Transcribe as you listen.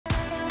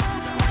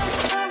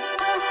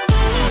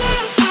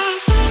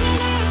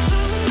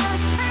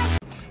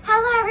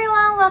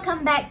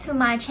welcome back to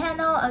my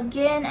channel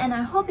again, and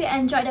I hope you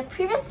enjoyed the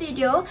previous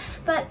video.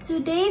 But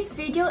today's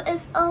video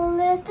is a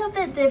little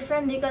bit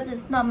different because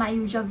it's not my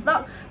usual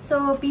vlog.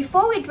 So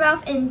before we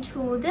delve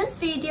into this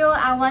video,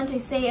 I want to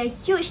say a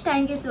huge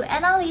thank you to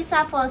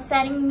Annalisa for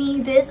sending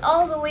me this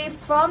all the way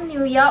from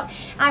New York.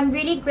 I'm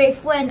really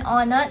grateful and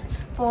honored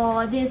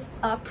for these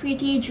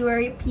pretty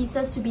jewelry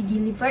pieces to be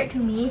delivered to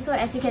me. So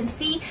as you can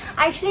see,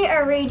 I actually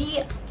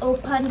already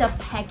opened the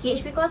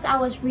package because I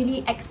was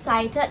really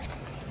excited,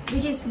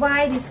 which is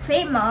why,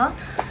 disclaimer,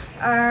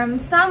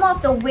 some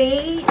of the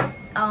way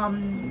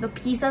the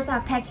pieces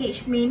are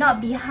packaged may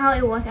not be how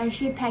it was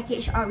actually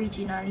packaged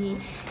originally.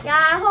 Yeah,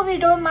 I hope you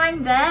don't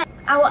mind that.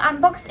 I will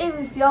unbox it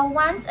with you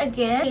once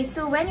again. Okay,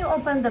 so when you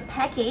open the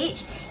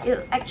package,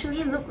 it'll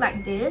actually look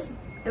like this.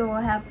 It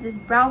will have this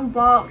brown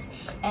box,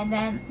 and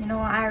then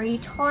I already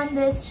torn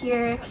this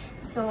here.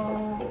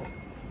 So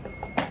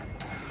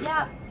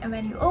yeah, and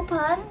when you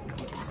open,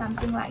 it's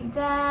something like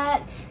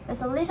that.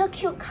 There's a little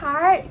cute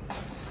card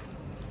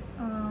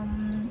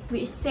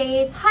which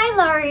says, "Hi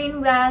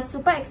Lauren, we are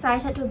super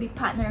excited to be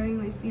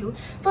partnering with you."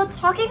 So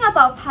talking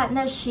about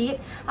partnership,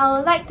 I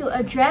would like to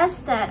address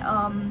that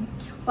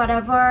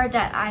whatever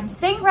that I'm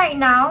saying right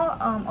now,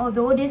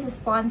 although this is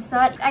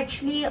sponsored, it's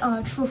actually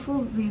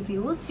truthful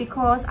reviews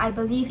because I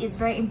believe it's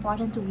very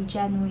important to be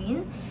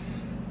genuine.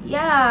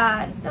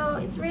 Yeah,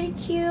 so it's really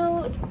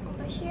cute.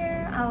 Over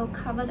here, I'll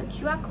cover the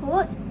QR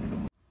code.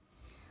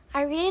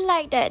 I really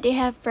like that they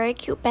have very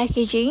cute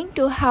packaging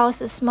to house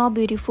the small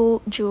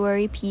beautiful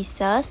jewelry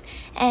pieces,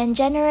 and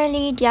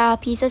generally their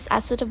pieces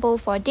are suitable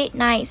for date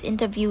nights,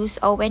 interviews,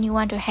 or when you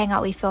want to hang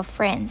out with your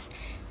friends.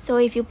 So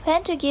if you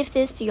plan to give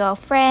this to your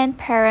friend,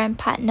 parent,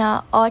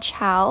 partner, or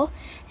child,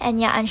 and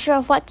you're unsure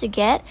of what to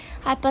get,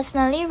 I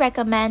personally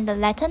recommend the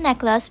letter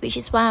necklace, which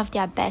is one of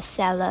their best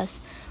sellers.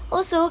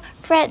 Also,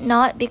 fret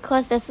not,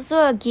 because there's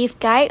also a gift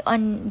guide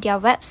on their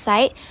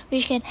website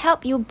which can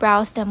help you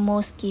browse the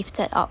most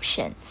gifted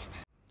options.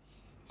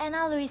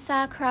 Ana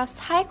Luisa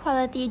crafts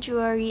high-quality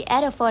jewelry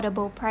at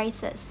affordable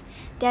prices.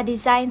 Their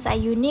designs are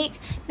unique,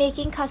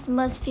 making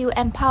customers feel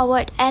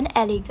empowered and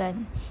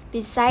elegant.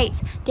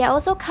 Besides, they are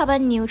also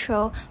carbon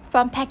neutral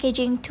from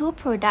packaging to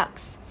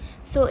products,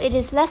 so it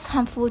is less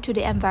harmful to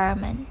the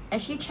environment.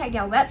 Actually check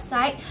their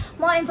website.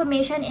 More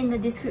information in the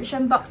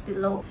description box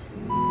below.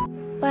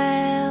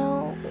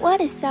 Well, what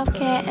is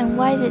self-care and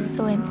why is it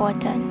so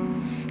important?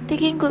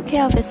 Taking good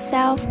care of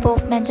yourself,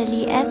 both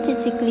mentally and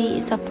physically,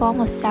 is a form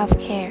of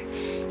self-care.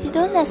 You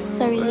don't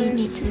necessarily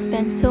need to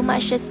spend so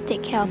much just to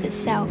take care of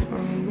yourself.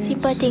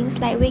 Simple things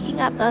like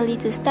waking up early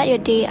to start your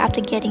day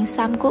after getting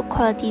some good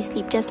quality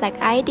sleep, just like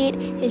I did,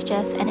 is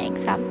just an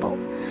example.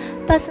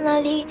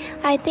 Personally,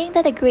 I think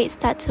that a great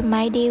start to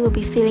my day will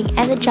be feeling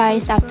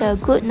energized after a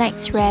good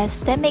night's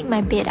rest, then make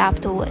my bed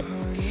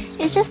afterwards.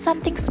 It's just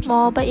something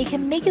small, but it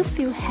can make you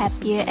feel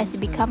happier as you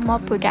become more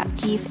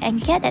productive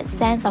and get that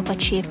sense of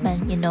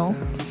achievement,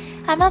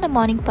 I'm not a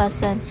morning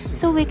person,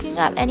 so waking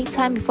up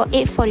anytime before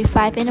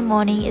 8:45 in the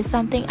morning is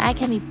something I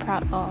can be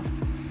proud of.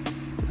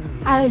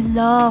 I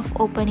love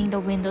opening the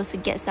windows to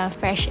get some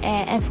fresh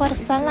air and for the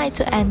sunlight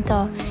to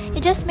enter.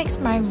 It just makes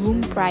my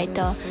room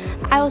brighter.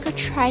 I also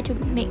try to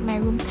make my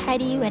room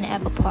tidy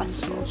whenever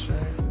possible.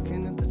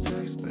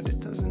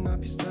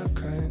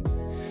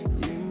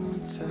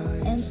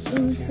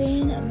 An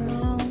insane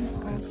amount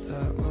of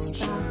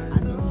stuff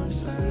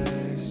underneath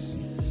here. This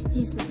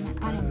is like my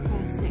art and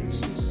craft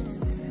section.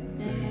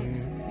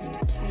 Bags, need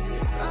to tidy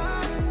it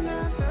up.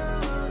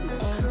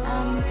 And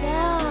I'm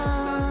done.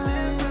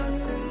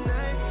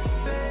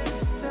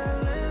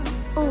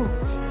 Oh,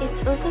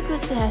 it's also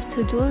good to have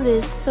to-do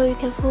lists so you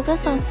can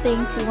focus on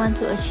things you want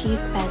to achieve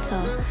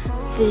better.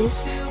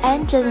 This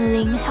and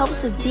journaling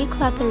helps with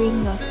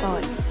decluttering your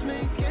thoughts.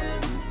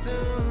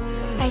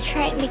 I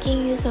tried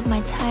making use of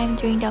my time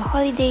during the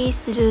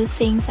holidays to do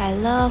things I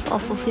love or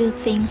fulfill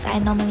things I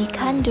normally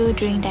can't do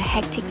during the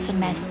hectic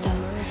semester.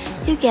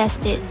 You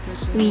guessed it,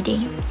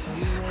 reading.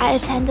 I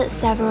attended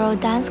several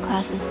dance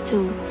classes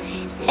too.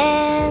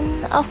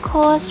 And of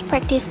course,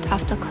 practiced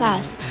after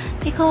class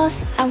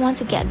because I want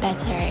to get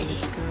better at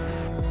it.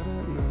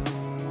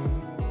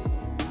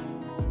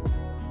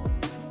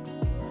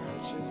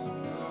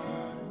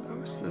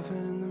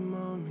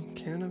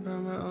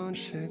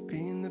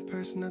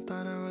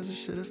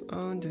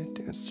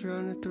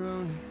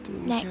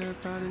 Next,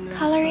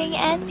 coloring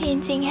and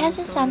painting has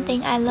been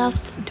something I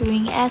loved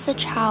doing as a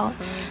child.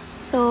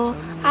 So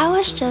I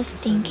was just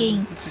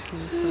thinking,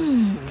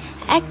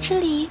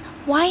 actually,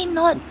 why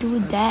not do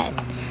that?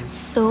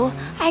 So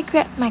I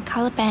grabbed my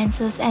color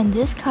pencils and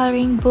this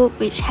coloring book,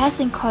 which has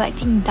been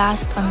collecting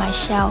dust on my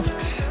shelf.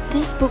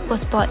 This book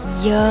was bought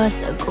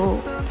years ago.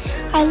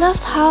 I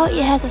loved how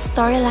it has a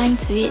storyline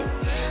to it.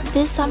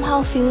 This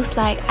somehow feels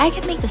like I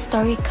can make the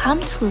story come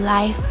to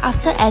life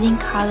after adding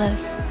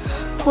colors.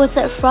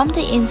 Quoted from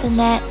the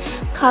internet,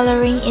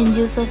 coloring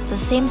induces the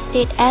same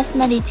state as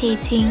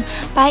meditating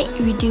by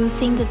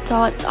reducing the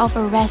thoughts of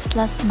a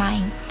restless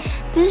mind.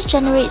 This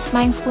generates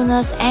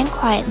mindfulness and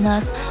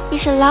quietness,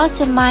 which allows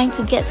your mind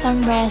to get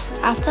some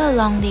rest after a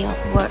long day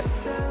of work.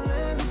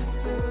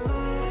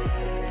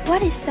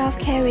 what is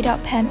self-care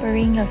without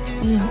pampering your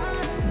skin,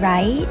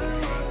 right?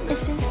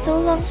 It's been so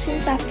long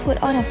since I've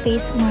put on a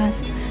face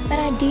mask. When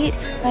I did,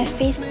 my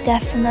face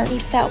definitely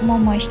felt more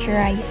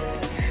moisturized.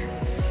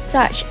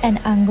 Such an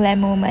unglam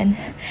moment.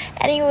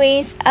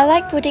 Anyways, I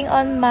like putting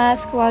on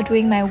masks while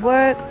doing my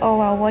work or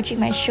while watching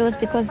my shows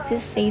because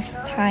this saves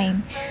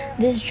time.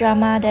 This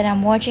drama that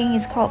I'm watching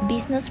is called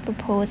Business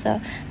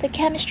Proposal. The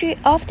chemistry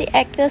of the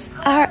actors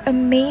are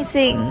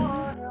amazing.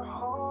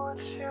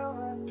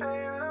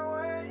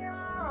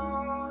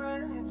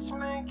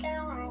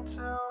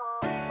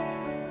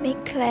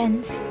 Make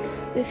plans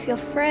with your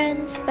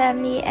friends,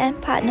 family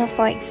and partner,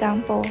 for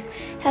example.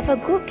 Have a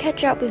good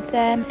catch up with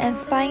them and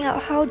find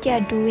out how they are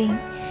doing.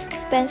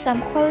 Spend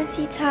some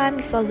quality time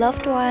with your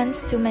loved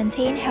ones to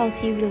maintain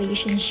healthy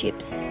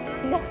relationships.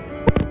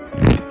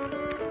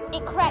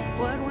 It cracked.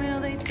 What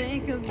will they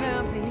think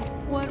about me?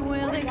 What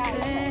will they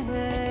say?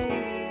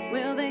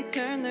 Will they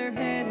turn their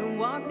head and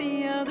walk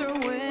the other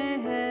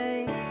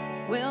way?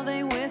 Will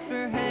they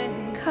whisper, hey?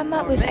 Come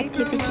up with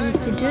activities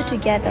to do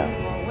together.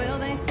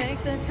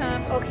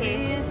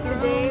 Okay,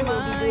 today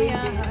we'll be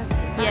doing this.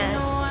 Yes.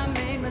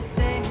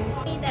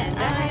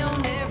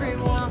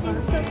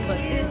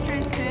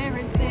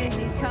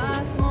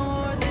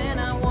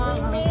 We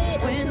made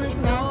a huge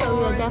mess, so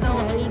we'll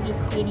definitely be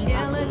cleaning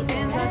up later.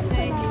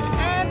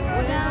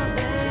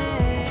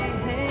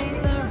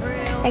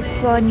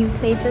 Explore new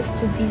places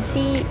to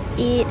visit,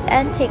 eat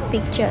and take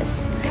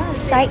pictures.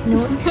 Side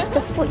note,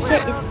 the food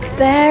here is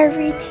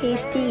very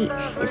tasty.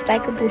 It's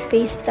like a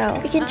buffet style.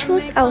 We can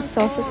choose our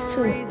sauces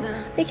too.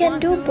 We can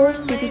do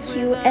both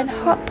BBQ and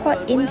hot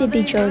pot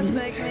individually.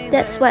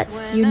 That's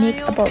what's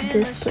unique about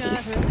this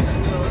place.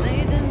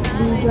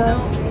 We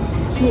just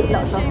eat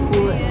lots of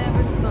food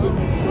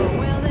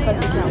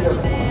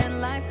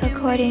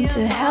According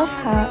to Health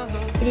Hub,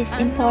 it is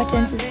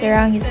important to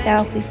surround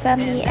yourself with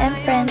family and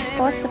friends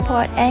for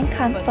support and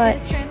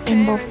comfort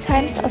in both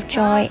times of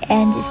joy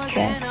and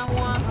distress.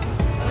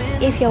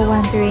 If you're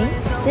wondering,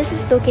 this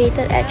is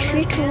located at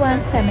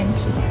 321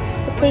 Clementi.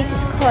 The place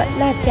is called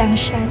La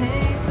Jiangshan.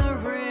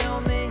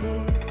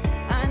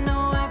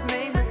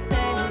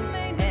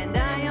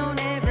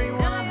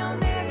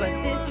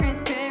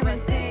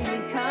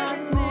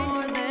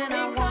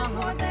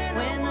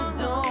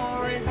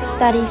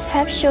 Studies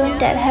have shown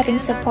that having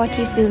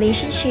supportive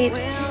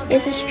relationships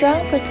is a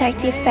strong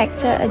protective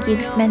factor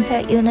against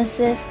mental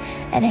illnesses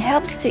and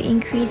helps to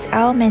increase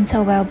our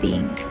mental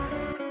well-being.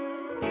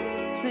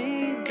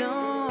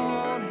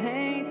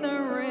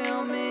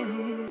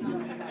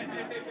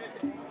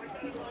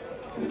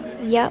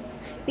 Yup,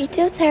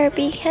 retail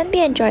therapy can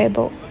be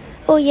enjoyable.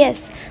 Oh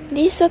yes,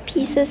 these were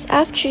pieces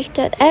I've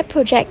thrifted at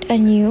Project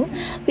Anew,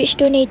 which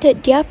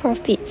donated their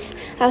profits.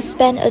 I've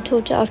spent a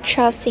total of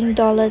 12 Sing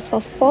dollars for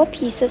 4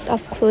 pieces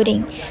of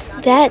clothing.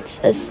 That's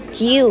a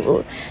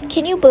steal!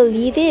 Can you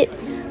believe it?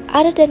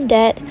 Other than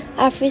that,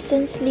 I've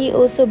recently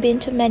also been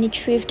to many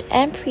thrift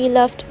and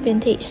pre-loved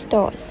vintage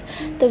stores.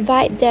 The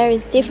vibe there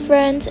is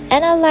different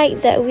and I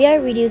like that we are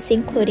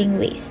reducing clothing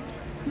waste.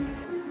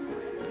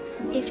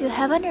 If you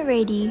haven't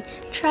already,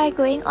 try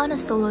going on a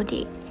solo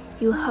date.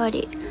 You heard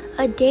it,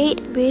 a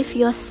date with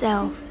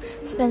yourself.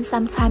 Spend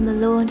some time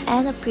alone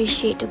and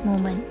appreciate the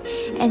moment.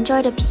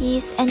 Enjoy the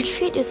peace and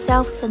treat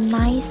yourself with a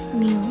nice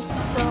meal.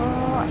 So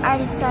I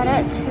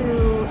decided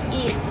to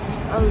eat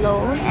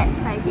alone at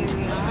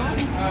Siberia.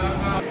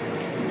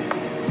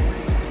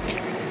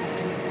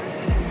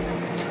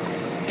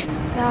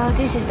 Well,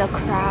 this is the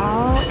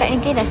crowd.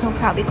 Technically there's no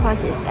crowd because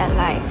it's at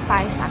like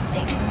 5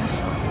 something.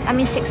 So, I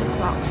mean 6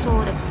 o'clock.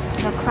 So the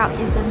crowd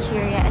isn't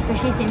here yet,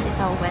 especially since it's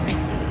a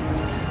Wednesday.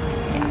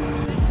 Yeah,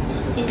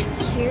 it's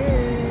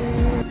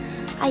here.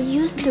 I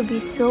used to be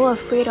so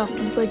afraid of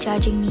people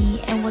judging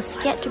me and was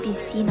scared to be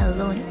seen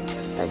alone.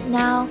 But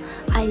now,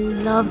 I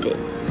love it.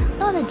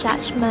 Not the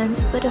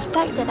judgments, but the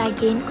fact that I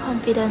gained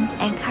confidence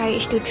and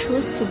courage to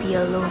choose to be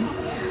alone.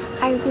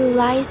 I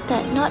realized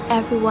that not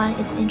everyone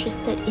is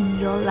interested in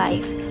your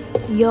life.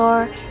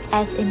 Your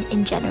as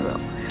in general.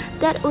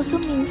 That also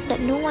means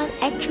that no one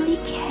actually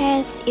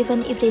cares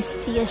even if they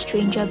see a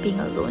stranger being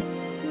alone.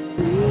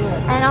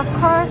 And of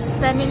course,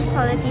 spending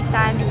quality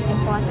time is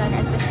important,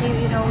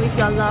 especially with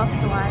your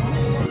loved ones.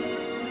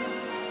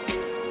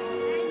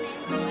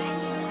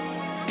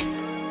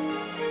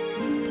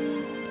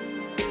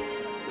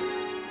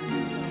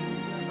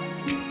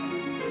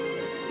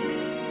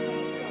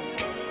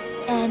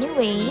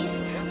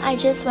 Anyways, I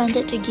just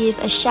wanted to give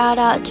a shout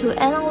out to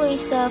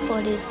Eloisa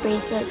for this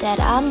bracelet that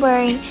I'm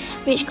wearing,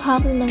 which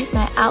complements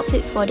my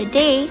outfit for the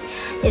day.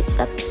 It's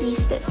a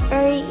piece that's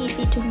very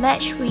easy to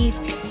match with,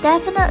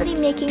 definitely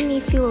making me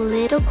feel a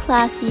little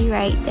classy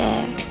right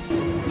there.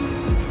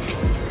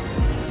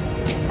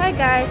 Hi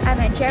guys, I'm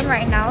at Gem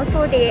right now.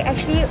 So they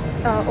actually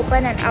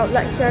opened an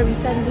outlet here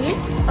recently,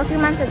 a few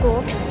months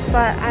ago,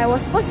 but I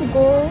was supposed to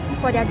go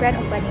for their grand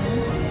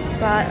opening,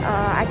 but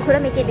I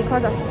couldn't make it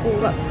because of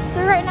schoolwork.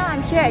 So right now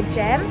I'm here at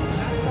Gem.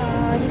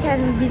 You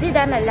can visit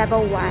them at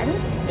level 1.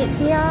 It's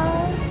near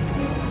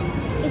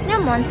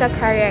Monster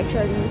Curry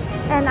actually,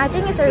 and I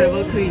think it's already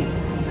level 3.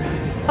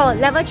 Oh,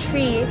 level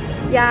 3.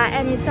 Yeah,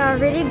 and it's a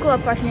really good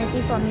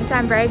opportunity for me, so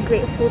I'm very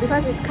grateful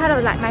because it's kind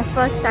of like my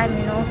first time,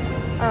 you know.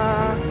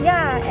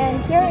 Yeah, and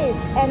here is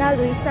Ana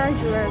Luisa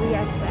jewelry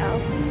as well.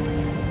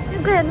 You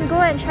can go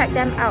and check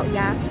them out,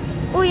 yeah.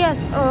 Oh yes,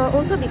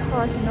 also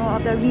because, you know,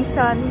 of the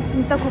recent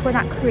Mr.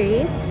 Coconut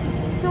craze.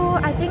 So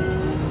I think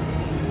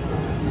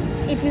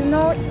if you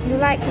know you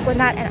like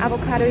coconut and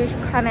avocado, you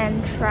should come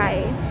and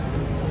try.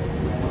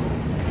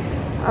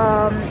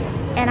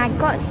 And I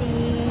got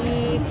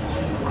the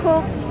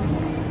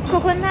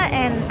coconut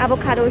and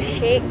avocado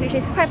shake, which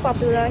is quite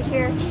popular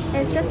here, and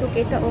it's just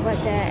located over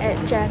there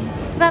at Jen.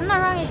 If I'm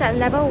not wrong, it's at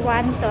level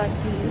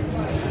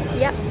 130.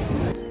 Yep.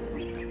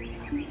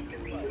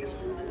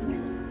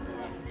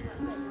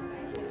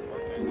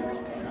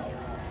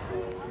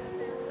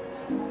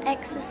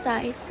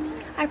 Exercise.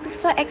 I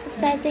prefer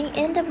exercising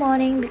in the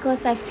morning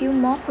because I feel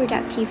more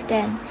productive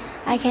then.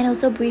 I can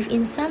also breathe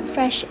in some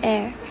fresh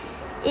air.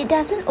 It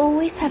doesn't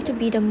always have to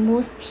be the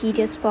most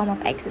tedious form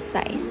of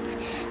exercise.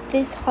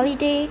 This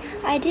holiday,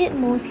 I did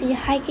mostly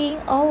hiking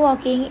or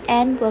walking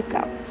and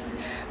workouts.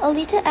 A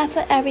little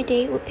effort every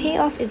day would pay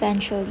off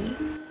eventually.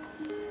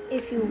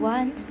 If you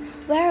want,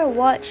 wear a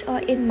watch or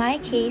in my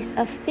case,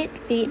 a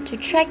Fitbit to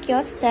track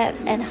your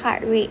steps and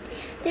heart rate.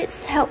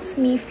 This helps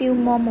me feel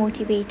more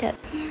motivated.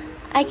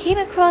 I came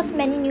across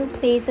many new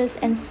places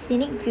and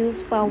scenic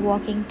views while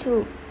walking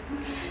too.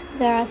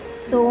 There are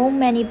so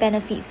many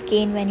benefits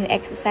gained when you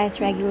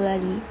exercise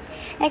regularly.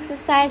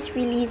 Exercise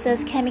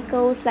releases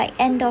chemicals like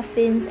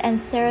endorphins and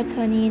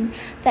serotonin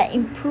that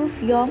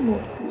improve your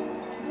mood.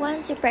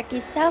 Once you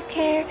practice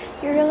self-care,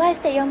 you realize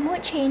that your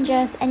mood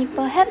changes and you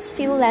perhaps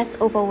feel less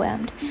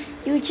overwhelmed.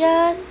 You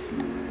just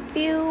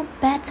feel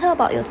better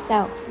about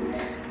yourself.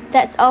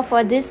 That's all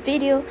for this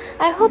video.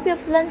 I hope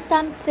you've learned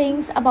some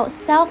things about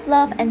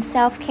self-love and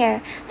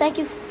self-care. Thank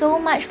you so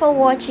much for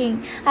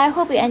watching. I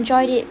hope you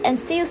enjoyed it and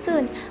see you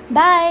soon.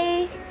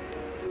 Bye!